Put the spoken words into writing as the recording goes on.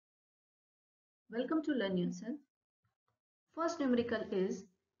Welcome to Learn Yourself. First numerical is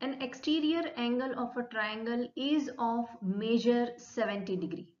an exterior angle of a triangle is of measure 70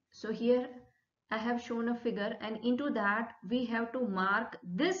 degree. So here I have shown a figure, and into that we have to mark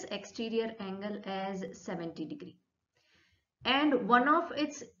this exterior angle as 70 degree and one of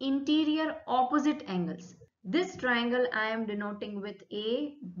its interior opposite angles. This triangle I am denoting with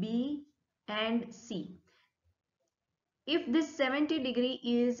A, B and C. If this 70 degree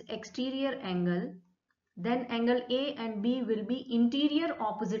is exterior angle, then angle A and B will be interior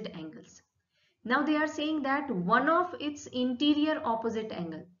opposite angles. Now they are saying that one of its interior opposite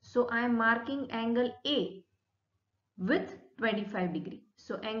angle. So I am marking angle A with 25 degree.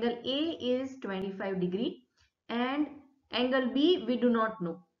 So angle A is 25 degree and angle B we do not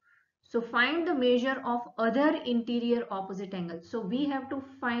know. So find the measure of other interior opposite angle. So we have to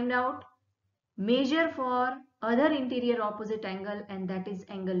find out measure for other interior opposite angle, and that is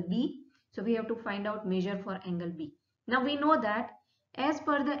angle B. So we have to find out measure for angle B. Now we know that as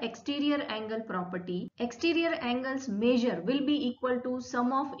per the exterior angle property, exterior angles measure will be equal to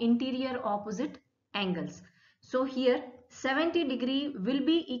sum of interior opposite angles. So here 70 degree will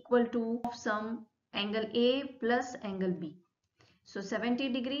be equal to sum angle A plus angle B. So 70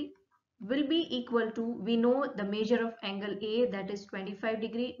 degree will be equal to, we know the measure of angle A, that is 25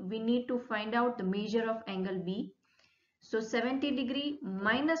 degree. We need to find out the measure of angle B. So 70 degree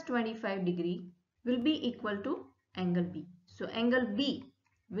minus 25 degree will be equal to angle B. So angle B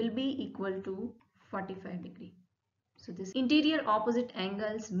will be equal to 45 degree. So this interior opposite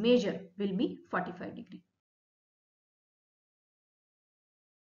angles measure will be 45 degree.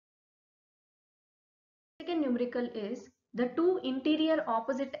 Second numerical is the two interior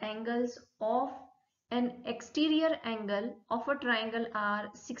opposite angles of an exterior angle of a triangle are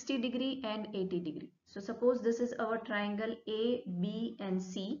 60 degree and 80 degree. So suppose this is our triangle A, B and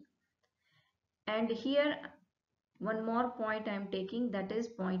C, and here one more point I am taking, that is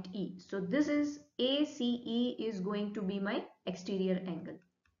point E. So this is ACE is going to be my exterior angle.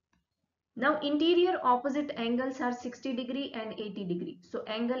 Now interior opposite angles are 60 degree and 80 degree. So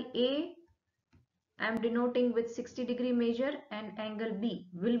angle A I am denoting with 60 degree measure and angle B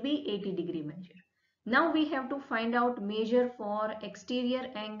will be 80 degree measure. Now we have to find out measure for exterior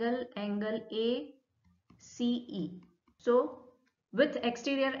angle, angle ACE. So with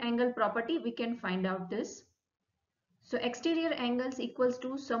exterior angle property we can find out this. So exterior angles equals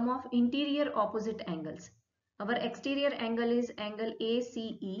to sum of interior opposite angles. Our exterior angle is angle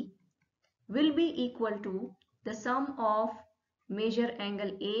ACE will be equal to the sum of measure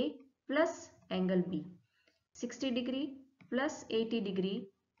angle A plus angle B. 60 degree plus 80 degree,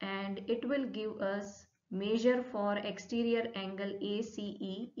 and it will give us measure for exterior angle ACE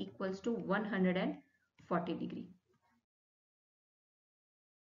equals to 140 degree.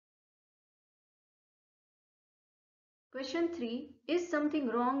 Question 3. Is something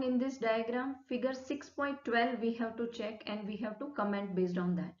wrong in this diagram? Figure 6.12 we have to check and we have to comment based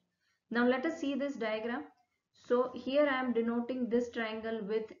on that. Now let us see this diagram. So here I am denoting this triangle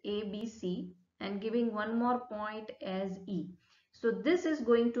with ABC and giving one more point as E. So this is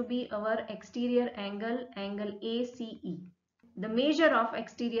going to be our exterior angle, angle ACE. The measure of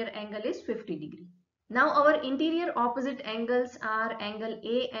exterior angle is 50 degree. Now our interior opposite angles are angle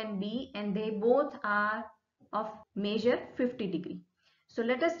A and B, and they both are of measure 50 degree. So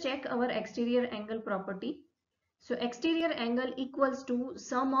let us check our exterior angle property. So exterior angle equals to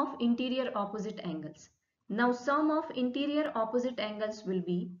sum of interior opposite angles. Now sum of interior opposite angles will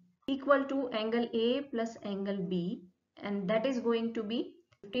be equal to angle A plus angle B, and that is going to be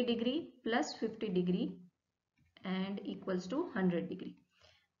 50 degree plus 50 degree and equals to 100 degree.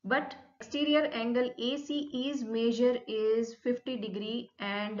 But exterior angle ACE's measure is 50 degree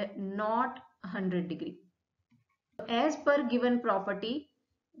and not 100 degree. As per given property,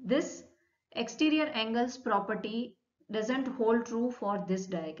 this exterior angles property doesn't hold true for this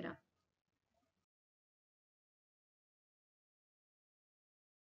diagram.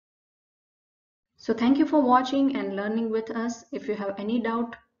 So thank you for watching and learning with us. If you have any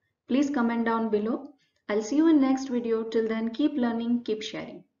doubt, please comment down below. I'll see you in next video. Till then, keep learning, keep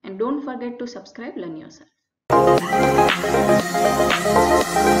sharing, and don't forget to subscribe, Learn Yourself.